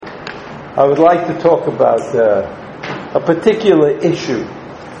I would like to talk about a particular issue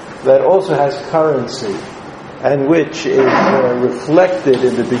that also has currency and which is reflected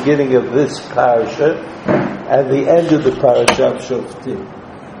in the beginning of this parasha and the end of the parasha of Shoftim.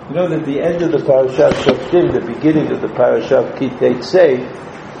 You know that the end of the parasha of Shoftim, the beginning of the parasha of Ki Teitzei,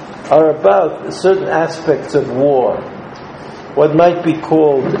 are about certain aspects of war, what might be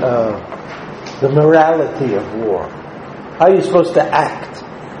called the morality of war. How are you supposed to act?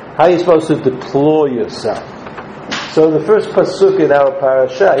 How are you supposed to deploy yourself? So the first pasuk in our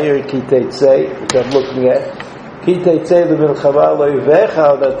parasha here in Ki Teitzei, which I'm looking at, Ki Teitzei l'milchama lo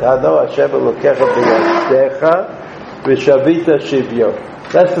yivecha natano Hashem elokecha b'yadecha v'shavita shivyo.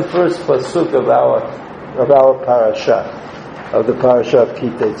 That's the first pasuk of our parasha, of the parasha of Ki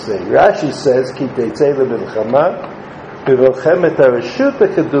Teitzei. Rashi says Ki Teitzei l'milchama v'milchemet hareshut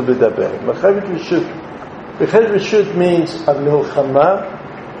v'kedu b'daber. Milchemet reshut. Milchemet reshut means a milchama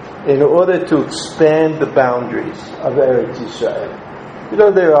in order to expand the boundaries of Eretz Yisrael. You know,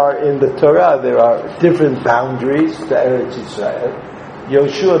 in the Torah, there are different boundaries to Eretz Yisrael.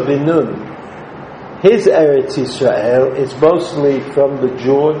 Yoshua bin Nun, his Eretz Yisrael is mostly from the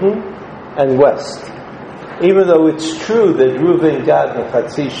Jordan and west. Even though it's true that Reuven, Gad, and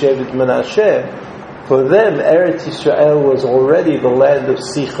Chatzi Shevet Menashe, for them, Eretz Yisrael was already the land of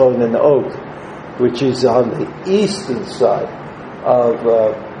Sichon and Og, which is on the eastern side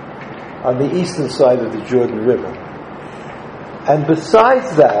of the Jordan River. And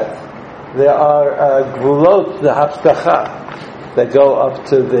besides that, there are gvulot, the Haftacha, that go up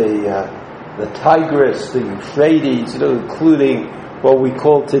to the Tigris, the Euphrates, including what we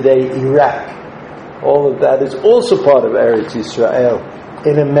call today Iraq. All of that is also part of Eretz Yisrael,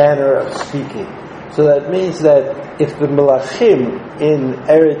 in a manner of speaking. So that means that if the Melachim in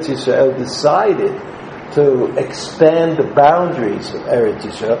Eretz Yisrael decided to expand the boundaries of Eretz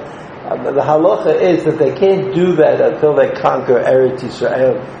Yisrael, the halacha is that they can't do that until they conquer Eretz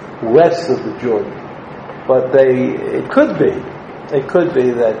Yisrael west of the Jordan. But it could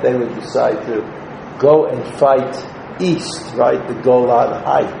be that they would decide to go and fight east, right, the Golan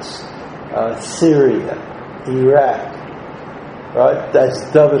Heights, Syria, Iraq, right,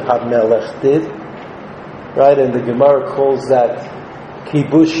 as David HaMelech did, right, and the Gemara calls that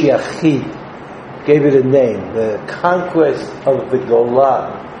Kibush Yachid, gave it a name, the conquest of the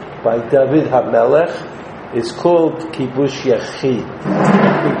Golan by David HaMelech is called Kibush Yachid.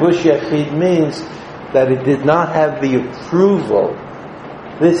 Kibush Yachid means that it did not have the approval,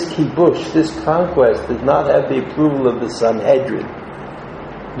 this kibush, this conquest, did not have the approval of the Sanhedrin.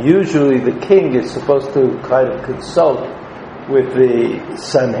 Usually the king is supposed to kind of consult with the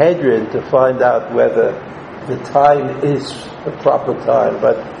Sanhedrin to find out whether the time is the proper time.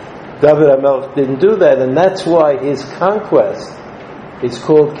 But David HaMelech didn't do that, and that's why his conquest is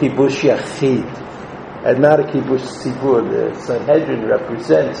called Kibush Yachid, and not a Kibush Tzibur. The Sanhedrin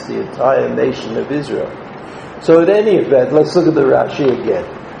represents the entire nation of Israel. So in any event, let's look at the Rashi again.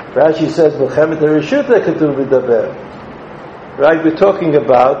 Rashi says, Milchemet hareshut v'kedu b'daber. Right, we're talking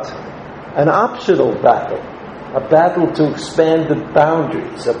about an optional battle, a battle to expand the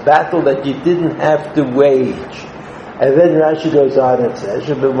boundaries, a battle that you didn't have to wage. And then Rashi goes on and says,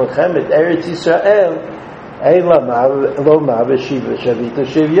 Milchemet Eretz Yisrael, he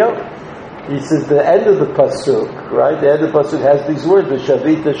says the end of the pasuk, right? The end of the pasuk has these words, the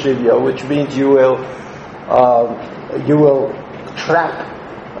Shavita Shivyo, which means you will trap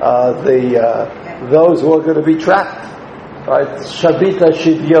those who are going to be trapped, right? Shavita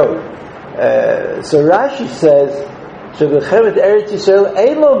Shivyo. So Rashi says, Shevechem Eretz Yisrael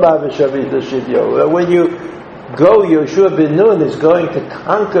Eilo Ma Shavita Shivyo. When you go, Yoshua bin Nun is going to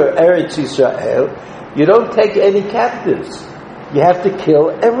conquer Eretz Yisrael. You don't take any captives. You have to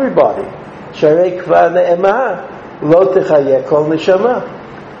kill everybody. Sharei kvar ne'emah, lo techayeh kol neshama.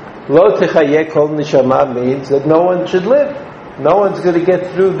 Lo techayeh kol neshama means that no one should live. No one's going to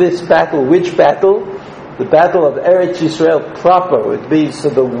get through this battle. Which battle? The battle of Eretz Yisrael proper. It means to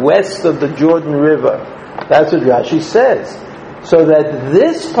the west of the Jordan River. That's what Rashi says. So that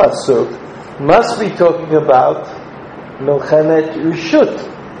this pasuk must be talking about Milchemet Reshut.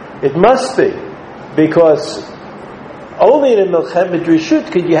 It must be. Because only in a Milchemet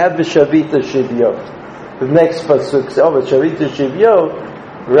Reshut could you have the Shavita Shivyo. The next pasuk says, the Shavita Shivyo,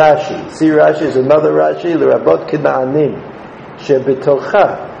 Rashi. See, Rashi is another Rashi, the Rabot Kinaanim,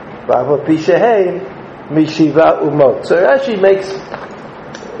 Shebetocha, V'ava Pisheheim, Mishiva Umot. So Rashi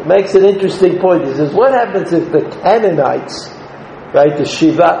makes an interesting point. He says, what happens if the Canaanites, right, the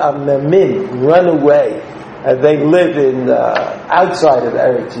Shiva Amamim, run away, and they live outside of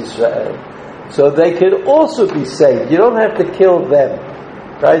Eretz Yisrael? So they can also be saved. You don't have to kill them.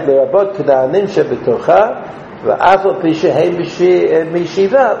 Right? L'rabot Knaanim shebetocha v'af al pi shehem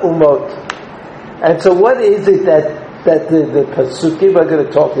mishiva umot. And so what is it that the Pasukim are going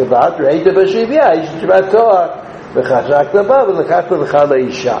to talk about? Right? The Bashivya, Yishivat Torah, v'chashak l'bav, v'lekach l'cha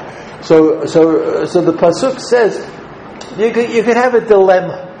l'isha. So the Pasuk says, you could have a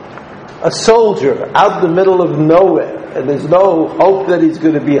dilemma. A soldier out in the middle of nowhere, and there's no hope that he's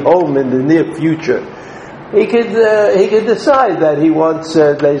going to be home in the near future. He could decide that he wants,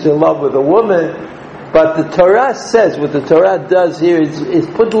 that he's in love with a woman, but the Torah says, what the Torah does here is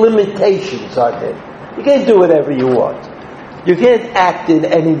put limitations on him. You can't do whatever you want. You can't act in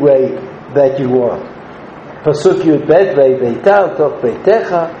any way that you want. Pasuk Yud Bet Ve'Beital Toch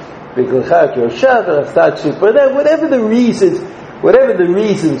Beitecha V'Gilcha Yoshav V'Raftat Shipor. Whatever the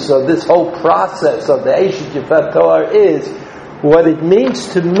reasons of this whole process of the Eish Yifat Torah is, what it means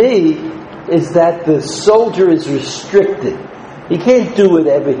to me is that the soldier is restricted. He can't do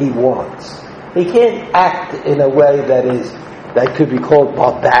whatever he wants. He can't act in a way that could be called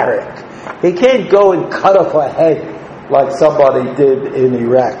barbaric. He can't go and cut off a head like somebody did in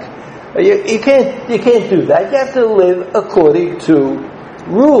Iraq. You can't do that. You have to live according to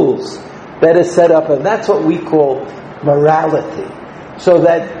rules that are set up, and that's what we call morality. So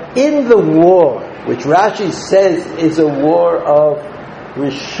that in the war, which Rashi says is a war of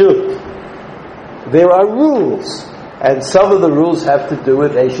reshut, there are rules, and some of the rules have to do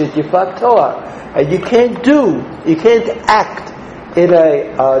with Eshet Yifat Torah, and you can't act in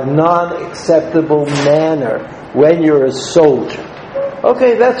a non-acceptable manner when you're a soldier.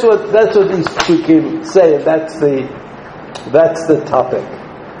 Okay, that's what these psukim say, and that's the topic.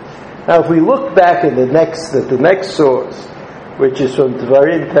 Now, if we look back at the next source, which is from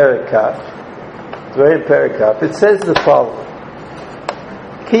Dvarim Perikaf, it says the following: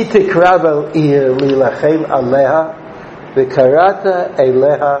 Ki tikrav al ir lilachem aleha v'karata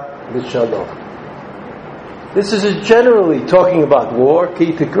eleha l'shalom. This is generally talking about war.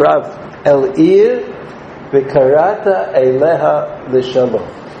 Ki tikrav el ir v'karata eleha l'shalom.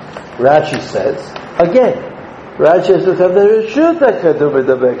 Rashi says again. Rashi says the reshut hakadu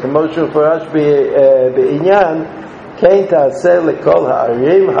medaber k'moshu farash be'inyan kein ta'aseh lekol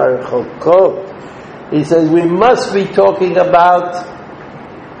ha'arim ha'rechokot. He says we must be talking about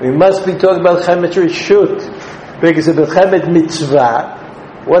Chemet Reshut, because a Chemet Mitzvah.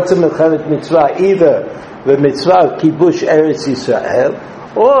 What's a Chemet Mitzvah? Either the Mitzvah of Kibush Eretz Yisrael,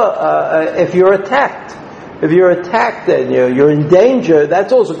 or if you're attacked and you're in danger,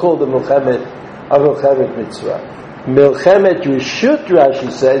 that's also called a Milchemet Mitzvah. Milchemet Reshut, Rashi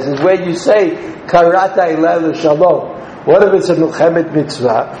says, is when you say Karata Ilel Shalom. What if it's a Milchemet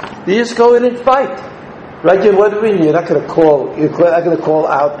Mitzvah? You just go in and fight. Right? What do you mean? You're not going to call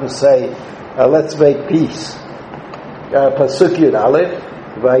out and say, let's make peace. Pasuk Yud Aleph,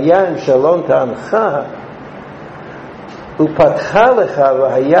 Vayan Shalom Ta'amcha, Upatcha Lecha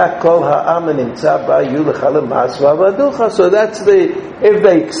V'haya Kol Ha'am Nimtza Ba Yu Lecha L'mas V'avaducha. So that's if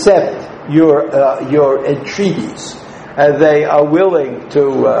they accept your entreaties and they are willing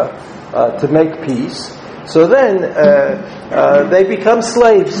to make peace, so then they become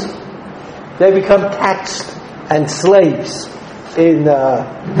slaves. They become taxed and slaves in the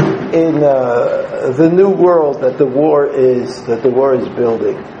new world that the war is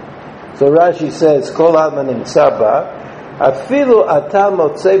building. So Rashi says, "Kol alma nimtza ba, afilu ata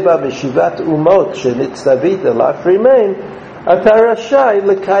motzei ba b'shivat umot shenitzavit elach remain, ata rashai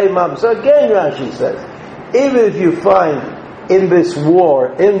l'kaimam." So again, Rashi says, even if you find in this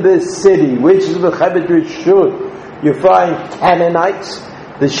war, in this city, which is Mechamed Reshut, you find Canaanites,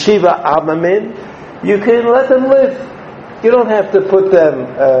 the Shiva Amamin, you can let them live. You don't have to put them,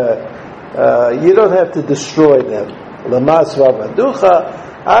 you don't have to destroy them. Lamas v'avaducha,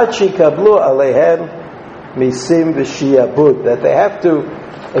 ad shikablu alehem misim v'shiyabud, that they have to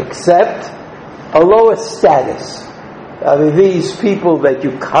accept a lower status. I mean, these people that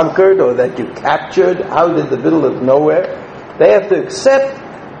you conquered or that you captured out in the middle of nowhere, they have to accept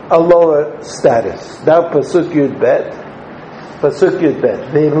a lower status. Now, Pasuk Yud Bet,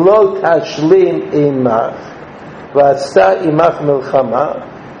 V'lo tashlim imach, v'asta imach milchama,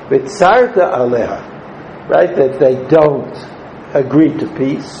 v'tzarta aleha. Right? That they don't agree to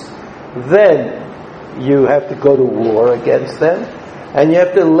peace, then you have to go to war against them, and you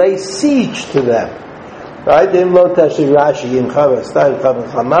have to lay siege to them. Right? V'lo tashlim Rashi imcha v'asta imcha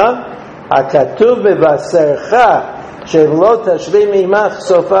milchama, hakatuv v'vasercha, she'lo tashlim imach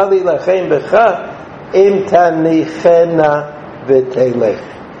sofa l'ilachem b'cha, im tanichena. So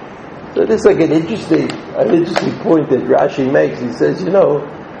this is like an interesting point that Rashi makes. He says,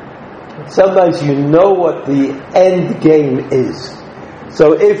 sometimes you know what the end game is.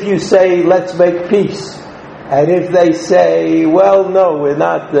 So if you say, let's make peace, and if they say, well, no, we're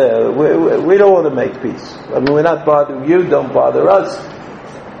not, we don't want to make peace. I mean, we're not bothering you, don't bother us.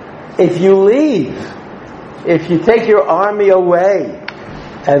 If you leave, if you take your army away,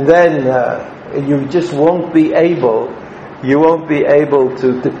 and then you just won't be able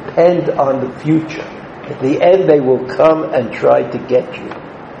to depend on the future. At the end, they will come and try to get you.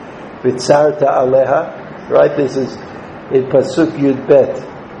 V'tzarta aleha, right? This is in Pasuk Yud Bet.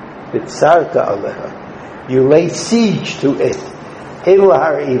 V'tzarta aleha. You lay siege to it. In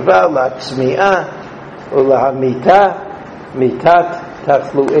lahariva latzmi'ah ulahamita mitat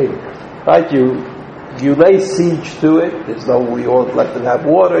tachlu'im. Right? You lay siege to it. There's no, you won't let them have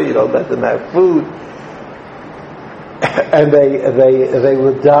water. You don't let them have food, and they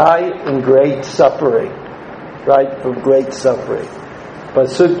will die in great suffering. Right, from great suffering.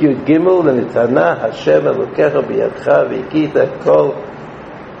 Pasuk Yud Gimel V'nitana Hashem Elokecha b'yadcha v'ikita kol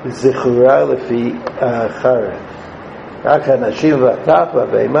zichura lefi chara. Rak hanashim v'ataf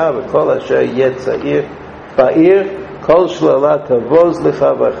v'beima v'kol asher yeh tza'ir ba'ir kol shlala tavoz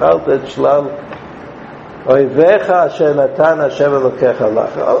lecha v'chalt et shlal oivecha asher natan Hashem Elokecha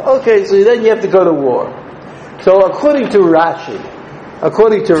lacha. Okay, so then you have to go to war. So according to Rashi, in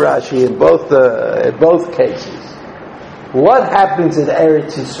both cases, what happens in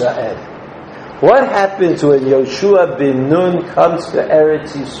Eretz Yisrael? What happens when Yoshua bin Nun comes to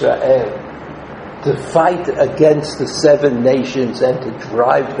Eretz Yisrael to fight against the 7 nations and to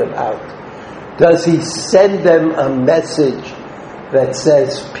drive them out? Does he send them a message that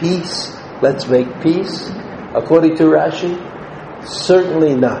says peace, let's make peace? According to Rashi,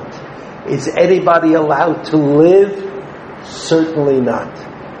 certainly not. Is anybody allowed to live? Certainly not.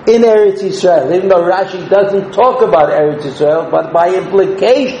 In Eretz Yisrael, even though Rashi doesn't talk about Eretz Yisrael, but by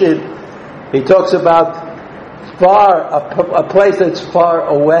implication, he talks about a place that's far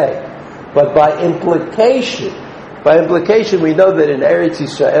away. But by implication, we know that in Eretz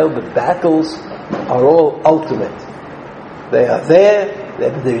Yisrael, the battles are all ultimate. They are there,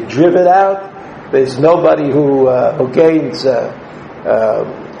 they're driven out, there's nobody who gains,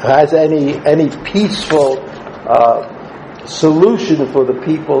 has any peaceful solution for the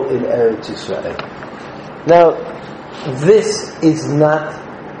people in Eretz Yisrael. Now, this is not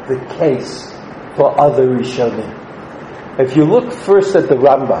the case for other Rishonim. If you look first at the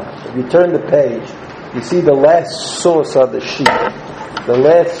Rambam, if you turn the page, you see the last source on the sheet. The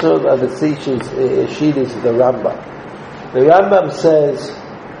last source on the sheet is the Rambam. The Rambam says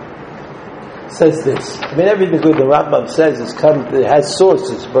this. I mean, everything good the Rambam says it has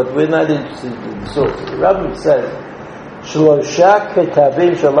sources, but we're not interested in the sources. The Rambam says, Shlosha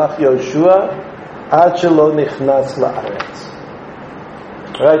ketavim shalach Yoshua ad shelo nichnas la'aretz.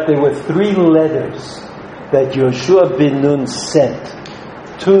 Right, there were 3 letters that Yoshua bin Nun sent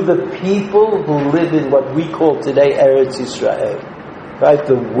to the people who live in what we call today Eretz Yisrael. Right,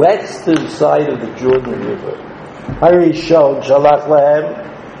 the western side of the Jordan River. Harishon shalach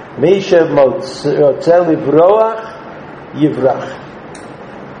lahem misha motzel livroach yivrach.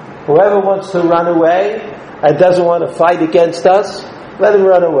 Whoever wants to run away and doesn't want to fight against us, let him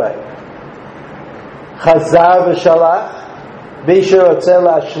run away. Chazar v'shalach, Bisha Otzel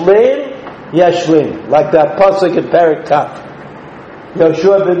Ashlim, Yashlim. Like that pasuk in Perek Kaf.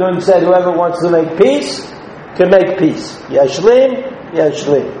 Yoshua ben Nun said, whoever wants to make peace, can make peace. Yashlim,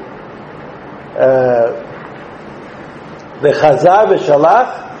 Yashlim. V'chazar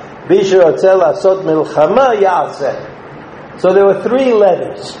v'shalach, Bisha Otzel Asot Milchama, Ya'aseh. So there were 3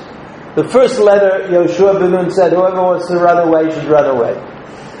 letters. The first letter, Yoshua ben Nun said, whoever wants to run away should run away.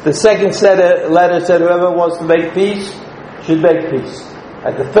 The second letter said, whoever wants to make peace should make peace.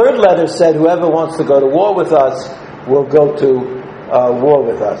 And the third letter said, whoever wants to go to war with us will go to war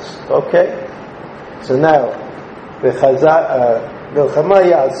with us. Okay? So now, Milchama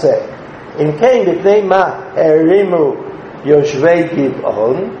Ya'aseh. In Cain, B'nei Ma Herimu Yoshvei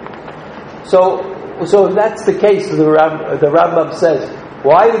Giv'on. So that's the case. The Rambam says,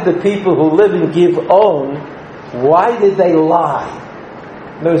 why did the people who live in Giv'on, why did they lie?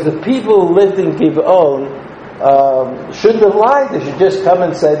 There's the people who lived in Giv'on shouldn't have lied. They should just come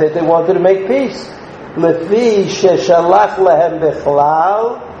and say that they wanted to make peace. Lefi sheshalach lehem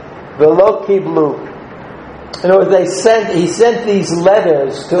bechlal v'lo kiblu. In other words, he sent these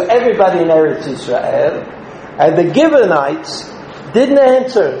letters to everybody in Eretz Yisrael, and the Gibeonites didn't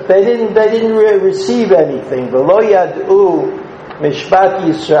answer. They didn't receive anything. V'lo yad'u mishpat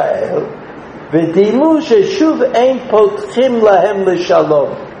Yisrael v'dimu sheshuv ein potchim lahem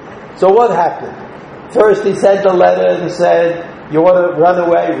l'shalom. So what happened? First he sent a letter and said, you want to run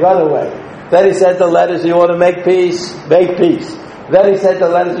away, run away. Then he sent the letters, you want to make peace, make peace. Then he said to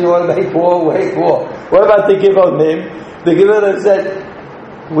let us, you want to make war, wage war. What about the Givonim? The Givonim said,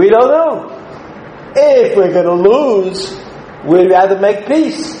 we don't know. If we're going to lose, we'd rather make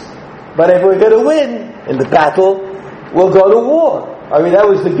peace. But if we're going to win in the battle, we'll go to war. I mean, that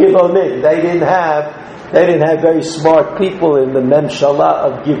was the Givonim. They didn't have very smart people in the Memshalah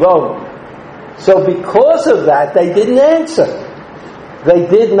of Givon. So because of that, they didn't answer. They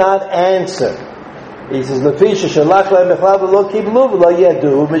did not answer. He says, "Lefisha shalach lehem echlav v'lo kiblu v'lo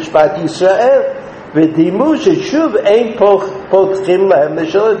yadu mishpat Yisrael v'dimu sheshuv ein potchim lehem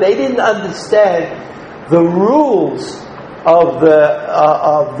l'shalom." They didn't understand the rules of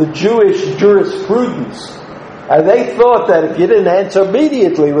the Jewish jurisprudence, and they thought that if you didn't answer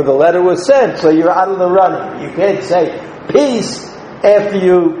immediately when the letter was sent, so you're out of the running. You can't say peace after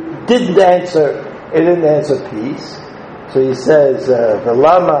you didn't answer. It didn't answer peace. So he says,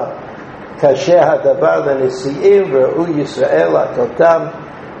 "V'lama." Kasher hadavar lenesiim v'ra'u Yisrael atotam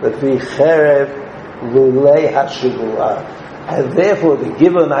lefi cherev lulei hashivua. And therefore the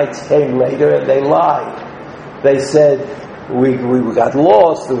Givonites came later and they lied. They said, we got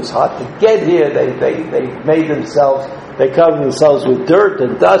lost, it was hard to get here, they made themselves, they covered themselves with dirt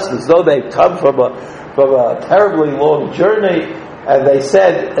and dust as though they'd come from a terribly long journey, and they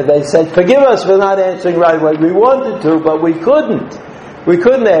said, forgive us for not answering right away. We wanted to, but we couldn't. We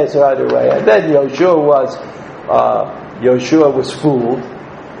couldn't answer right away. And then Yoshua was fooled,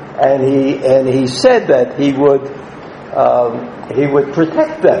 and he said that he would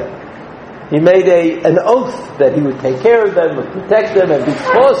protect them. He made an oath that he would take care of them, would protect them, and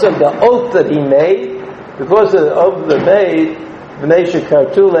because of the oath that he made, because of the oath that made, Bnei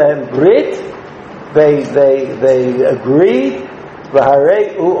Shekartu Lehem Brit, they agreed.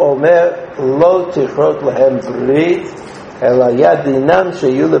 V'harei u omer lo tichrot lehem brit. But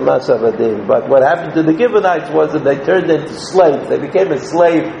what happened to the Givonites was that they turned into slaves. They became a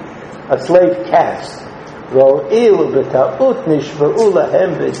slave caste. So the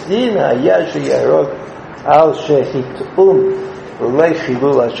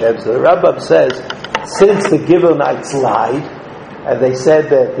Rambam says, since the Givonites lied, and they said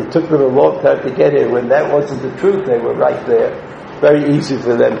that it took them a long time to get here, when that wasn't the truth, they were right there. Very easy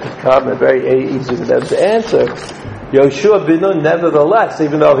for them to come and very easy for them to answer. Yoshua bin Nun, nevertheless,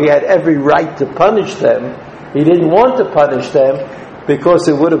 even though he had every right to punish them, he didn't want to punish them because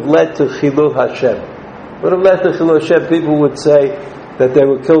it would have led to Chilul Hashem. Would have led to Chilul Hashem. People would say that they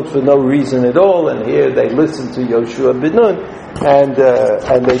were killed for no reason at all, and here they listened to Yoshua bin Nun, and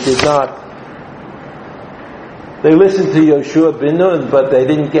they did not. They listened to Yoshua bin Nun, but they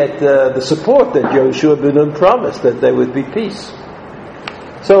didn't get the support that Yoshua bin Nun promised, that there would be peace.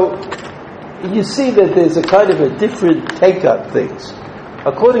 So you see that there's a kind of a different take on things.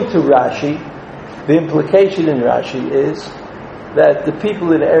 According to Rashi, the implication in Rashi is that the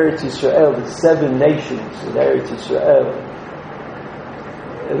people in Eretz Yisrael, the 7 nations in Eretz Yisrael,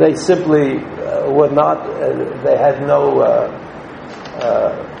 they simply were not, they had no,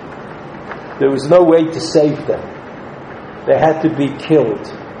 there was no way to save them. They had to be killed,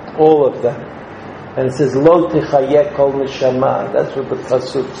 all of them. And it says, Lo tichayeh kol neshama. That's what the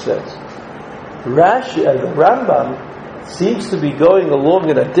Pasuk says. Rashi, the Rambam seems to be going along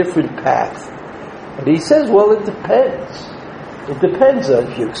in a different path. And he says, well, it depends. It depends on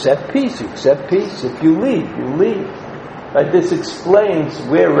if you accept peace, you accept peace. If you leave, you leave. Right? This explains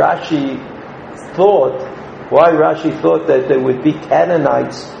where Rashi thought, why Rashi thought that there would be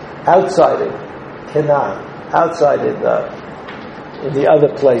Canaanites outside of Canaan, outside in the other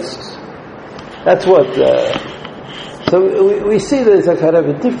places. That's what... So we see there's a kind of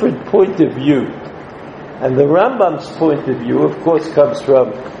a different point of view. And the Rambam's point of view, of course, comes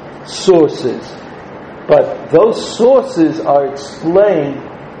from sources. But those sources are explained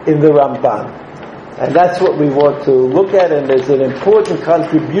in the Ramban. And that's what we want to look at, and there's an important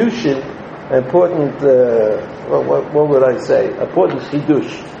contribution, important, what would I say? Important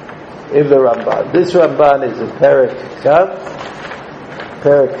chidush in the Ramban. This Ramban is in Perek Kaf.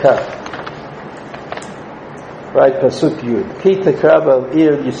 Right, Pasuk Yud. Ki tekrav al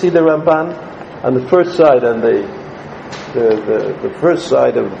ir. You see the Ramban on the first side, on the first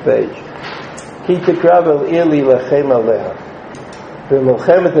side of the page. Ki tekrav al ir li lachem aleha.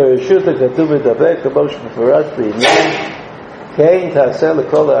 V'molchemet hareshut hakatuv v'dabek kabosh b'farash b'inyan kein ta'aseh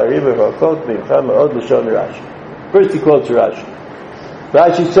l'kol ha'arim v'hakot b'imcha me'od l'shon Rashi. First he quotes Rashi.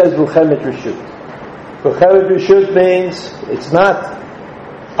 Rashi says V'molchemet reshut. V'molchemet reshut means it's not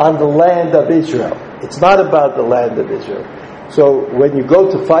on the land of Israel. It's not about the land of Israel. So when you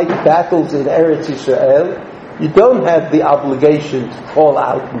go to fight battles in Eretz Yisrael, you don't have the obligation to call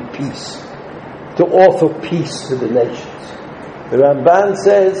out in peace, to offer peace to the nations. The Ramban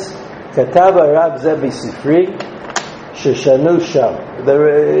says, Katav Rab Zeh B'Sifri Sheshanu Sham.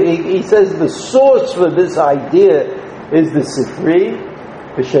 He says the source for this idea is the Sifri,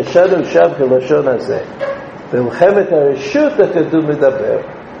 Sheshanu Sham Kelashon Hazeh. V'Mchemet HaReshut HaKadosh Medaber.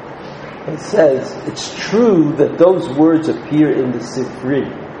 He says it's true that those words appear in the Sifri,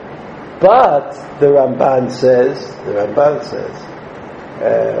 but the Ramban says,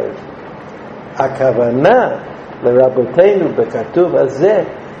 Akavana לרבותינו בכתוב הזה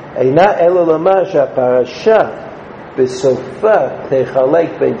אינה אלא לומר שהפרשה בסופה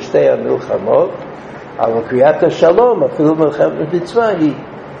תחלק בין שתי המלחמות, אבל קריאת השלום אפילו מלחמת מצווה היא.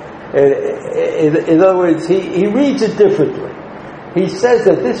 In other words, he reads it differently. He says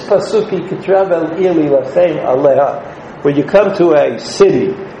that this pasuk Yikrav el ili lachem aleha, when you come to a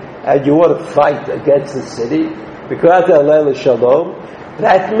city and you want to fight against the city, B'krat aleh shalom,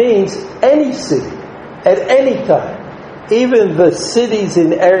 that means any city at any time, even the cities in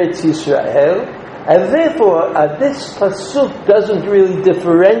Eretz Yisrael, and therefore this pasuk doesn't really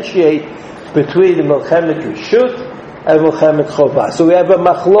differentiate between the Melchemet Reshut and Melchemet Chovah. So we have a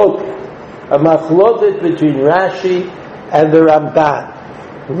machloket between Rashi and the Ramban.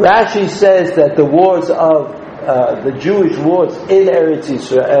 Rashi says that the wars of the Jewish wars in Eretz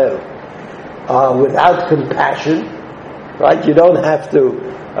Yisrael are without compassion, right? You don't have to.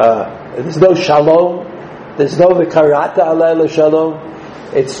 There's no shalom. There's no v'karata aleh shalom.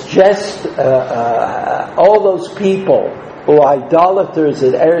 It's just all those people who are idolaters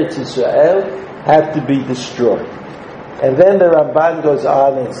in Eretz Yisrael have to be destroyed. And then the Ramban goes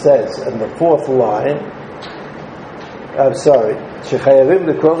on and says, in the fourth line, Shechayavim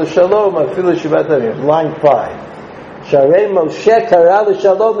l'kol l'shalom afilu shivat yamim. Line 5. Sharei Moshe kara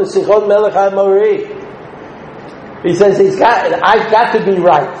l'shalom l'sichon melech ha'amori. He says, I've got to be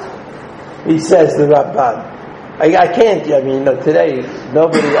right. He says, the Ramban. I can't, today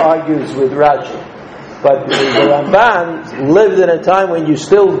nobody argues with Rashi. But the Ramban lived in a time when you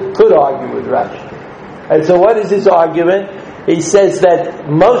still could argue with Rashi. And so what is his argument? He says that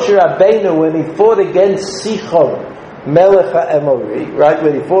Moshe Rabbeinu, when he fought against Sichon, Melech HaEmori, right,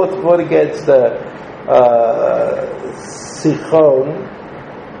 when he fought against Sichon,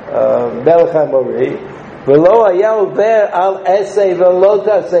 Melech HaEmori, V'lo haya over al esei v'lo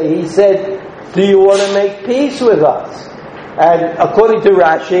tasei. He said, do you want to make peace with us? And according to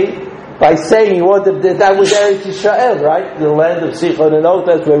Rashi, by saying he wanted, that was Eretz Yisrael, right? The land of Sichon and Og,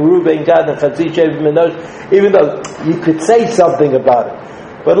 that's where Reuben, Gad, and Chatzi Shevet Menosh, even though you could say something about it.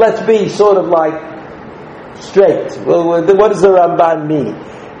 But let's be sort of like straight. Well, what does the Ramban mean?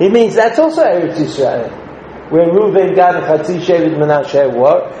 He means that's also Eretz Yisrael. Where Reuben, Gad, and Chatzi Shevet Menashe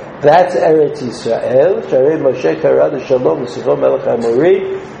were, that's Eretz Yisrael. Sharei Moshe kara l'shalom l'sichon melech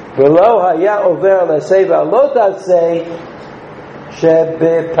ha'amori. V'lo haya over l'asei v'lo tasei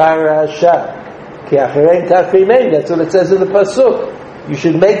shebeparasha ki acherein tachrimein. That's what it says in the pasuk. You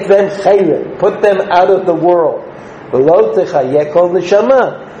should make them chayrim, put them out of the world. V'lo techayeh kol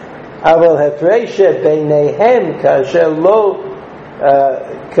neshama. Aval hefrei shebeineihem kasher lo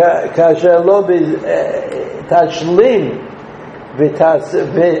tashlim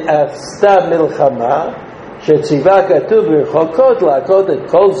ועשתה מלחמה שציווה כתוב ברחוקות להכות את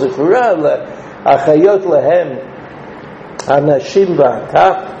כל זכורה לאחיות להם הנשים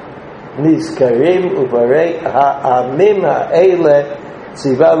והטף נזכרים וברי העמים האלה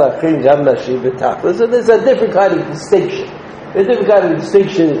ציווה להכין גם נשים וטף. So there's a different kind of distinction. A different kind of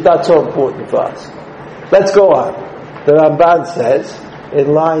distinction is not so important for us. Let's go on. The Ramban says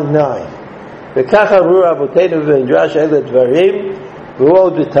in line 9, וכך אמרו רבותינו במדרש אלה דברים, והוא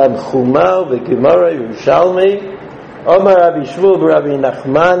עוד בתנחומה ובגמרא ירושלמי, אומר רבי שמואל ברבי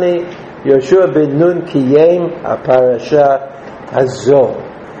נחמני, יהושע בן נון קיים הפרשה הזו.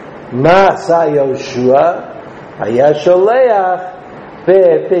 מה עשה יהושע? היה שולח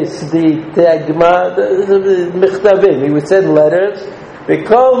מכתבים, he would send letters,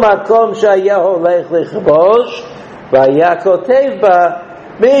 בכל מקום שהיה הולך לכבוש, והיה כותב בה,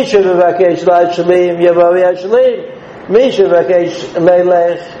 מי שמבקש להשלים יבוא וישלים, מי שמבקש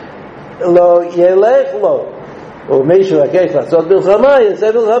ללך לא ילך לו, ומי שמבקש לעשות מלחמה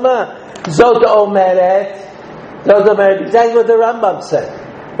יעשה מלחמה. זאת אומרת, exactly what the Rambam said,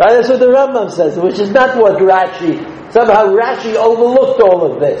 right? That's what the Rambam says, which is not what Rashi, somehow Rashi overlooked all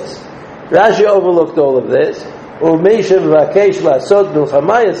of this. ומי שמבקש לעשות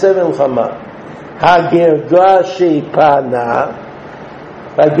מלחמה יעשה מלחמה. הגרגשי פנה,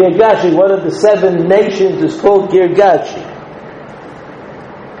 Girgashi, one of the 7 nations, is called Girgashi.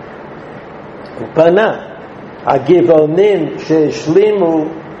 Upana, Agivonim sheishlimu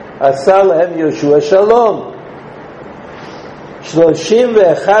asa lahem Yoshua shalom.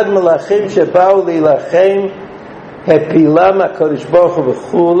 31 מלאכים שבאו להילחם הפילם הקדוש ברוך הוא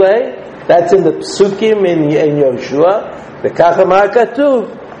וכולי. That's in the psukim in Yoshua. וכך אמר הכתוב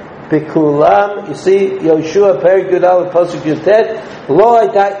בכולם. You see, Yoshua פרק י"א פסוק י"ט, לא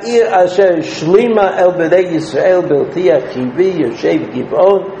הייתה עיר אשר שלמה אל בני ישראל בלתי החיבי יושב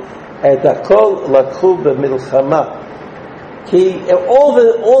גבעון, את הכל לקחו במלחמה.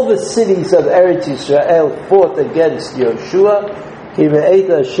 All the cities of Eretz Yisrael fought against Yoshua, כי מאת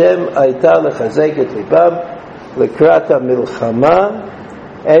השם הייתה לחזק את ליבם לקראת המלחמה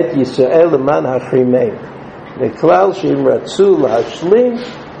את ישראל למען החרימם. לכלל שהם רצו להשלים,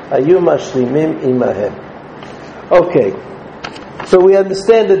 היו משלימים עמהם. Okay, so we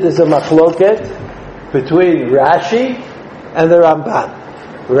understand that there's a machloket between Rashi and the Ramban.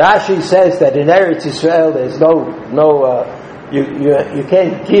 Rashi says that in Eretz Yisrael there's you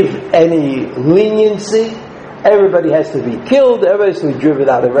can't give any leniency. Everybody has to be killed. Everybody has to be driven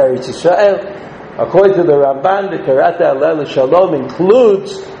out of Eretz Yisrael. According to the Ramban, the Karata Alel Shalom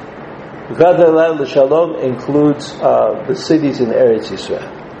includes the cities in Eretz Yisrael.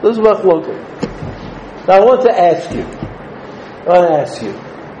 This is machloket. Now I want to ask you,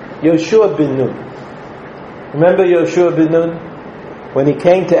 Yoshua ben Nun. Remember Yoshua ben Nun? When he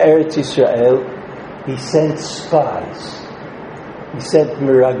came to Eretz Yisrael, he sent spies. He sent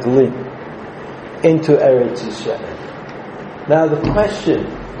miraglim into Eretz Yisrael. Now the question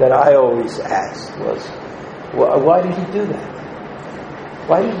that I always asked was, why did he do that?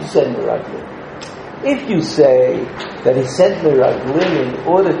 Why did he send miraglim? If you say that he sent miraglim in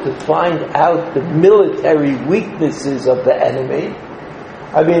order to find out the military weaknesses of the enemy,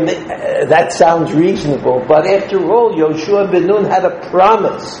 I mean, that sounds reasonable, but after all, Yoshua ben Nun had a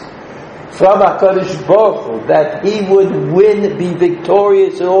promise from HaKadosh Baruch Hu that he would be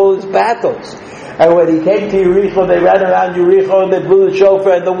victorious in all his battles. And when he came to Yericho, they ran around Yericho and they blew the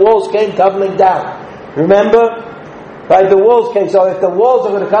shofar and the walls came tumbling down. Remember? Right, the walls came. So if the walls are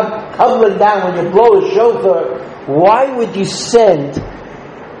going to come tumbling down when you blow a shofar, why would you send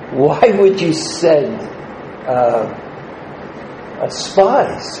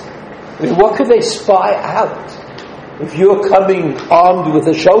spies? I mean, what could they spy out if you're coming armed with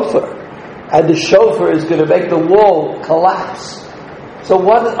a shofar and the shofar is going to make the wall collapse? So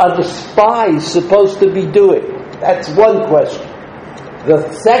what are the spies supposed to be doing? That's one question.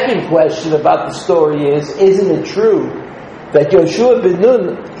 The second question about the story is, isn't it true that Yoshua ben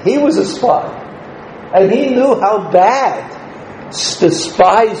Nun, he was a spy, and he knew how bad the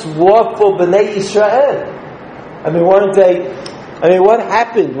spies were for Bnei Yisrael? I mean, weren't they? I mean, what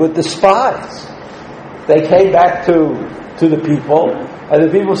happened with the spies? They came back to the people, and the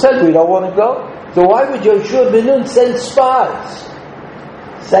people said, we don't want to go. So why would Yoshua ben Nun send spies?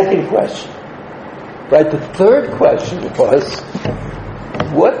 Second question. Right, the third question was,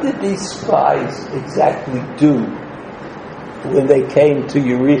 what did these spies exactly do when they came to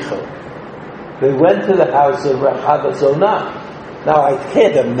Yericho? They went to the house of Rachav Zonah. Now, I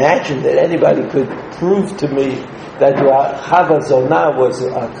can't imagine that anybody could prove to me that Rachav Zonah was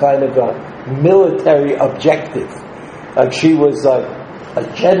a kind of a military objective. Like she was like a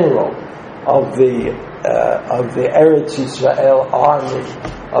general of the Eretz Yisrael army.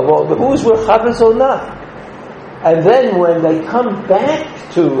 Who was Rachav Zonah? And then when they come back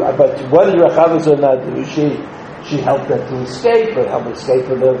but what did Rachav Zonah do? She helped them to escape, but helped escape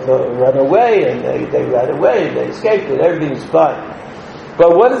and run away, and they ran away, and they escaped, and everything's fine.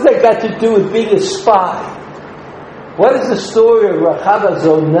 But what has that got to do with being a spy? What does the story of Rachav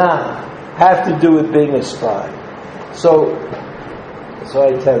Zonah have to do with being a spy? So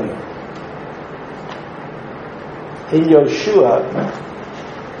I tell you, in Yoshua,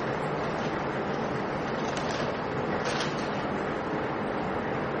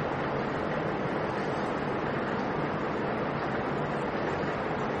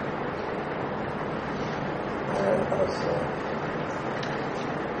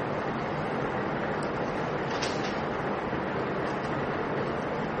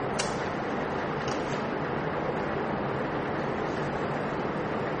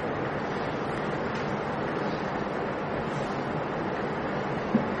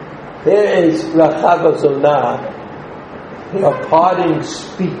 there is Rachav Zonah, a parting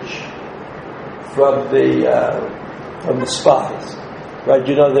speech from the spies. Right,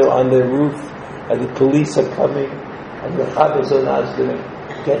 you know, they're on their roof and the police are coming, and Rachav Zonah is going to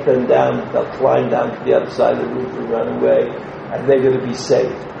get them down. They'll climb down to the other side of the roof and run away, and they're going to be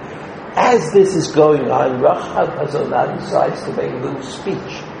saved. As this is going on, Rachav Zonah decides to make a little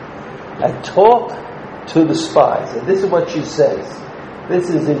speech and talk to the spies. And this is what she says. This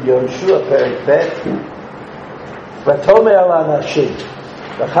is in Yoshua Perek Bet. Vatome al anashim,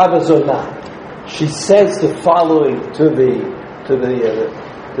 the Chavazonah. She says the following to the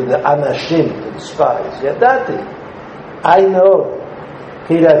anashim, to the spies. Yadati, I know,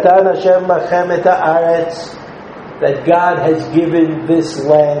 Hiratan Hashem machem et haaretz, that God has given this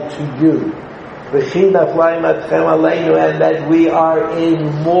land to you. And that we are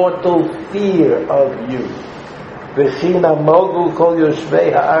in mortal fear of you.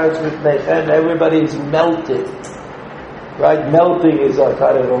 Everybody's melted. Right? Melting is a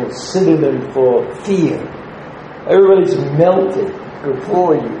kind of a synonym for fear. Everybody's melted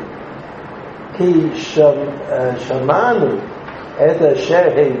before you. Ki shamanu et asher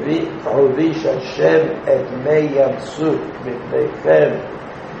hovish Hashem et mei yamsuf mipneichem.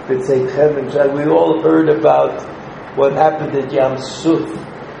 We all heard about what happened at Yam Suf,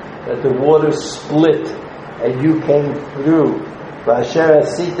 that the water split and you came through. What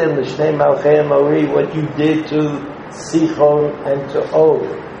you did to Sichon and to Og.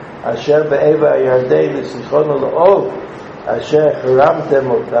 Asher be'eva Yarden Sichon ul-Og. Asher charamtem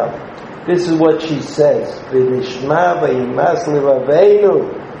otam. This is what she says. V'nishma v'yimas levaveinu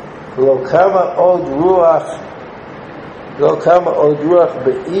lo kama od ruach לא כמה עוד רוח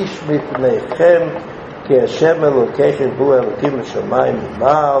באיש מפניכם כי השם אלוקיכם הוא אלוקים השמיים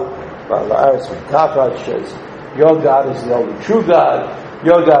ממעל ועל הארץ מתחת. Says your God is the only true God,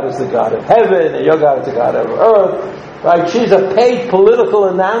 your God is the God of heaven, and your God is the God of earth. Right? She's a paid political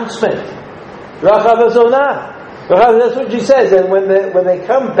announcement. Rachavazonah. That's what she says. And when they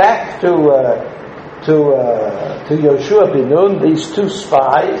come back to Yoshua bin Nun, these two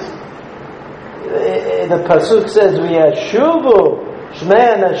spies, the pasuk says, "V'yashuvu shnei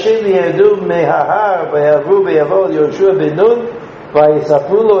anashim v'yadu mehahar v'yavru v'yavod Yoshua ben Nun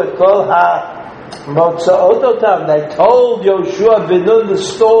v'yisapru lo et kol ha-motzaot otam." They told Yoshua ben Nun the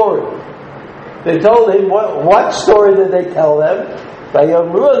story. They told him what story did they tell them?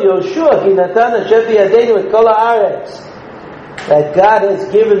 V'yamru Yoshua ki natan Hashem b'yadeinu et kol haaretz. That God has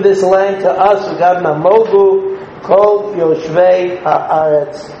given this land to us. V'gam namogu kol yoshvei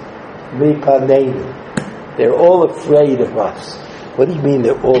haaretz. They're all afraid of us. What do you mean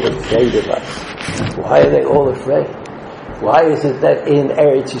they're all afraid of us? Why are they all afraid? Why is it that in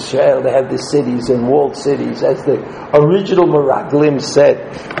Eretz Yisrael they have the cities and walled cities, as the original Meraglim said?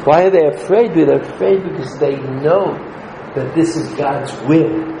 Why are they afraid? They're afraid because they know that this is God's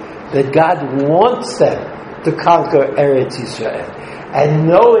will, that God wants them to conquer Eretz Yisrael. And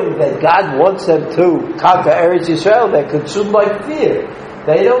knowing that God wants them to conquer Eretz Yisrael, they're consumed by fear.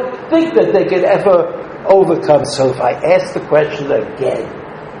 They don't think that they can ever overcome. So if I ask the question again,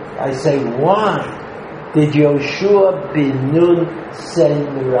 I say, why did Yoshua bin Nun send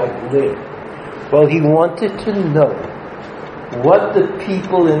Meraglim? Well, he wanted to know what the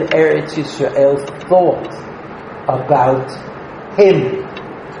people in Eretz Yisrael thought about him,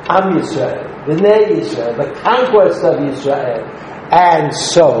 Am Yisrael, Bnei Yisrael, the conquest of Yisrael. And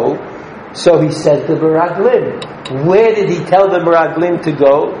so he sent the Meraglim. Where did he tell the Meraglim to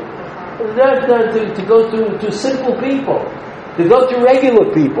go? To go to simple people, to go to regular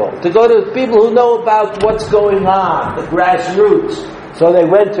people, to go to people who know about what's going on, the grassroots. So they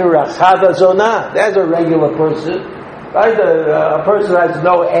went to Rachavazonah. There's a regular person, right? A person who has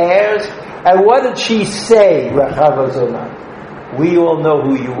no heirs. And what did she say, Rachavazonah? We all know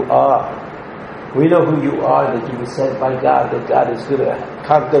who you are. We know who you are, that you were sent by God, that God is going to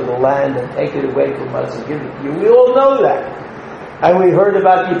conquer the land and take it away from us and give it to you. We all know that. And we heard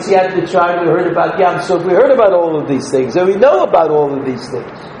about Yetziat Mitzrayim, we heard about Yam Suf, we heard about all of these things, and we know about all of these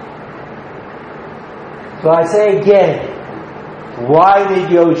things. So I say again, why did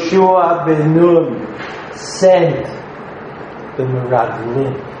Yoshua ben Nun send the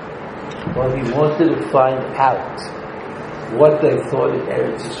Meraglim? Well, he wanted to find out what they thought in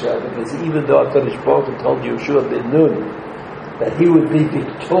Eretz Yisrael, because even though HaKadosh Baruch Hu told Yoshua ben Nun that he would be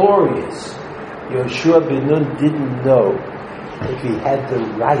victorious, Yoshua ben Nun didn't know if he had the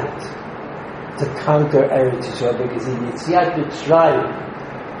right to conquer Eretz Yisrael, because in Yetziat Mitzrayim,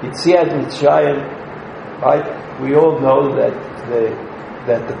 right, we all know that the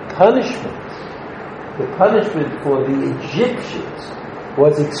punishment for the Egyptians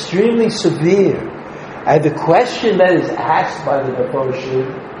was extremely severe. And the question that is asked by the Mephoshim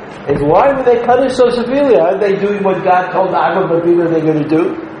is, why were they punished so severely? Aren't they doing what God told Avram Avinu they're going to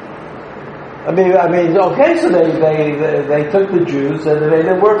do? I mean, okay, so they took the Jews and they made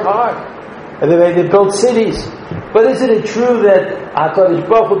them work hard, and they made them build cities. But isn't it true that HaKadosh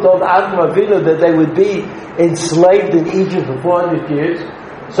Baruch Hu told Avram Avinu that they would be enslaved in Egypt for 400 years?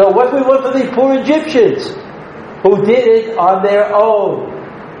 So what do we want for these poor Egyptians who did it on their own?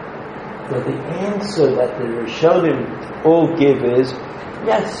 So the answer that the Rishonim all give is,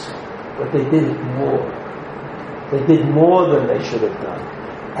 yes, but they did it more. They did more than they should have done.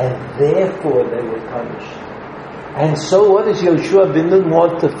 And therefore they were punished. And so what does Yoshua ben Nun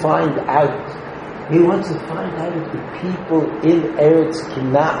want to find out? He wants to find out if the people in Eretz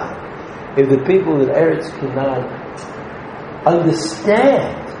Canaan,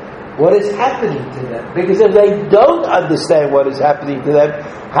 understand what is happening to them. Because if they don't understand what is happening to them,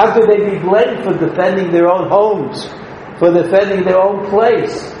 how could they be blamed for defending their own homes, for defending their own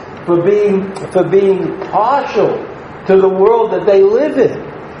place, for being partial to the world that they live in?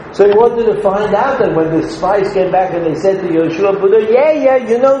 So he wanted to find out that when the spies came back and they said to Yoshua,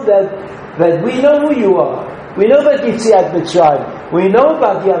 you know that we know who you are. We know about Yetziat Mitzrayim. We know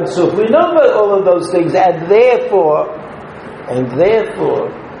about Yam Suf. We know about all of those things. And therefore,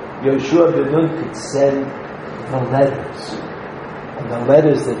 Yoshua ben Nun could send the letters. And the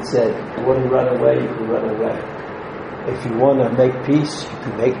letters that said, if you want to run away, you can run away. If you want to make peace, you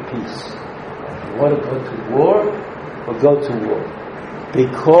can make peace. If you want to go to war, we'll go to war.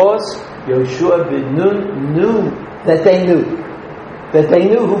 Because Yoshua ben Nun knew that they knew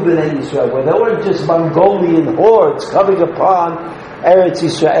who Bnei Yisrael were. They weren't just Mongolian hordes coming upon Eretz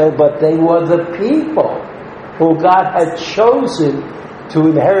Yisrael, but they were the people who God had chosen to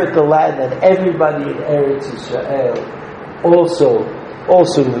inherit the land, and everybody in Eretz Yisrael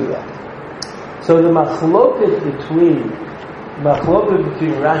also knew that. So the machloket between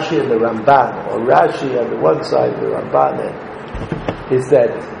Rashi and the Ramban, or Rashi on the one side, the Ramban, is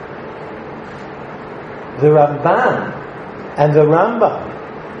that the Ramban and the Rambam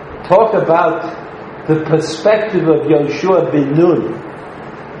talk about the perspective of Yoshua ben Nun.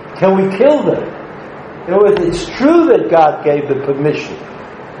 Can we kill them? In other words, it's true that God gave the permission,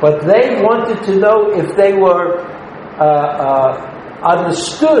 but they wanted to know if they were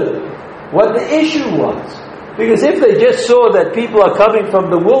understood what the issue was. Because if they just saw that people are coming from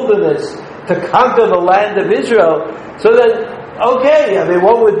the wilderness to conquer the land of Israel, so then, okay, I mean,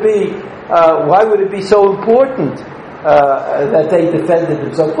 why would it be so important that they defended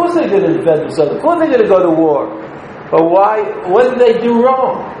themselves? Of course they're going to defend themselves. Of course they're going to go to war. But why? What did they do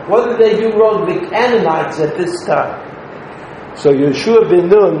wrong? What did they do wrong, the Canaanites, at this time? So Yoshua ben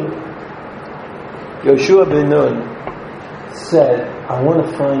Nun said, I want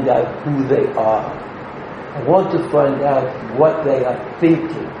to find out who they are. I want to find out what they are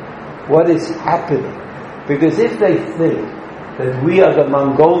thinking, what is happening. Because if they think that we are the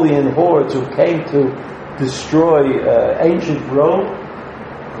Mongolian hordes who came to destroy ancient Rome,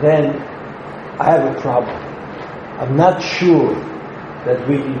 then I have a problem. I'm not sure that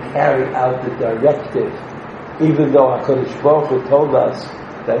we can carry out the directive, even though HaKadosh Baruch Hu told us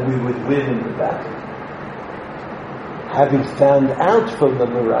that we would win in the battle. Having found out from the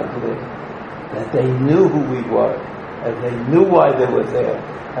Meraglim that they knew who we were, and they knew why they were there,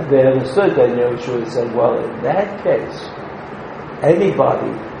 and they understood that Yoshua said, well, in that case,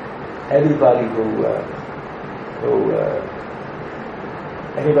 anybody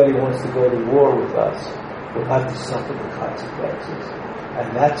who wants to go to war with us will have to suffer the consequences.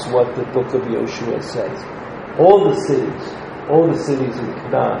 And that's what the book of Yoshua says. All the cities in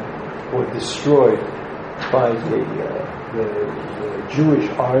Canaan were destroyed by the Jewish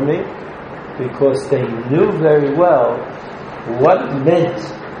army, because they knew very well what it meant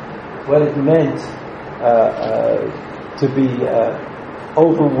to be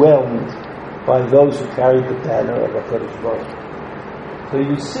overwhelmed by those who carried the banner of HaKadosh Baruch Hu. So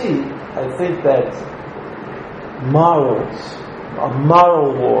you see, I think that a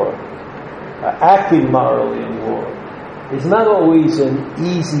moral war, acting morally in war, is not always an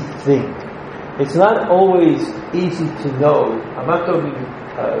easy thing. It's not always easy to know. I'm not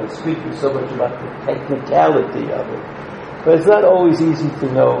speaking so much about the technicality of it, but it's not always easy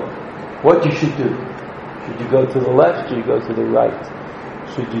to know what you should do. Should you go to the left? Should you go to the right?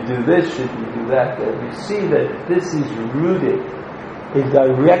 Should you do this? Should you do that? And we see that this is rooted in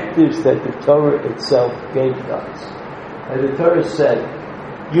directives that the Torah itself gave us. And the Torah said,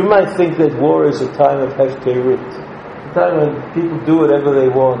 you might think that war is a time of hefkerut, a time when people do whatever they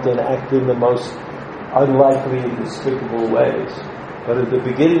want and act in the most unlikely and despicable ways. But at the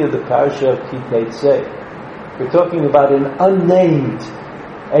beginning of the parasha of Kiteitzei, we're talking about an unnamed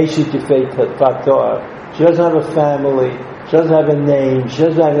Eshet Yefei Fator. She doesn't have a family, she doesn't have a name, she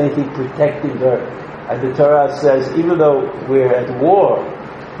doesn't have anything protecting her. And the Torah says, even though we're at war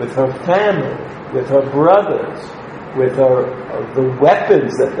with her family, with her brothers, with the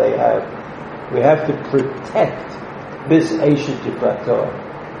weapons that they have, we have to protect this Eshet Yefei Fator.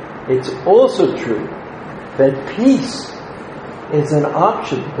 It's also true that peace is an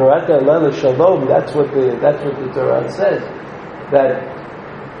option. Shalom. That's what the Torah says. That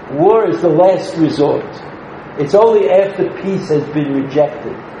war is the last resort. It's only after peace has been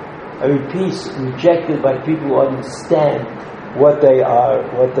rejected. I mean, peace rejected by people who understand what they are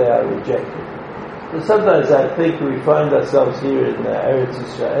rejecting. So sometimes I think we find ourselves here in Eretz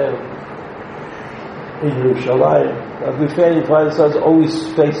Israel, in Yerushalayim, we find ourselves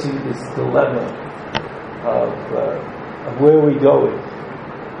always facing this dilemma of where we're going,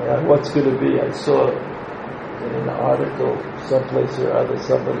 what's going to be. I saw in an article, someplace or other,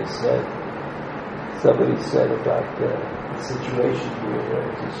 somebody said about the situation here in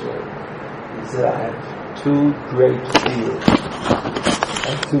Eretz Israel. He said, I have two great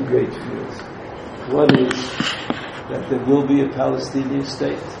fears. One is that there will be a Palestinian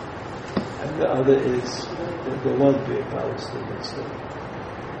state, and the other is that there won't be a Palestinian state.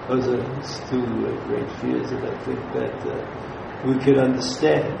 Those are his two great fears, and I think that we can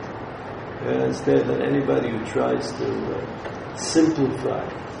understand. That anybody who tries to simplify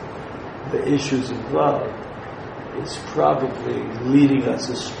the issues involved is probably leading us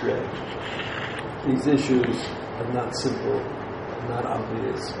astray. These issues are not simple, not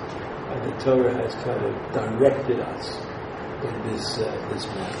obvious, and the Torah has kind of directed us in this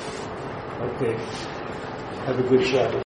manner. Okay, have a good Shabbat.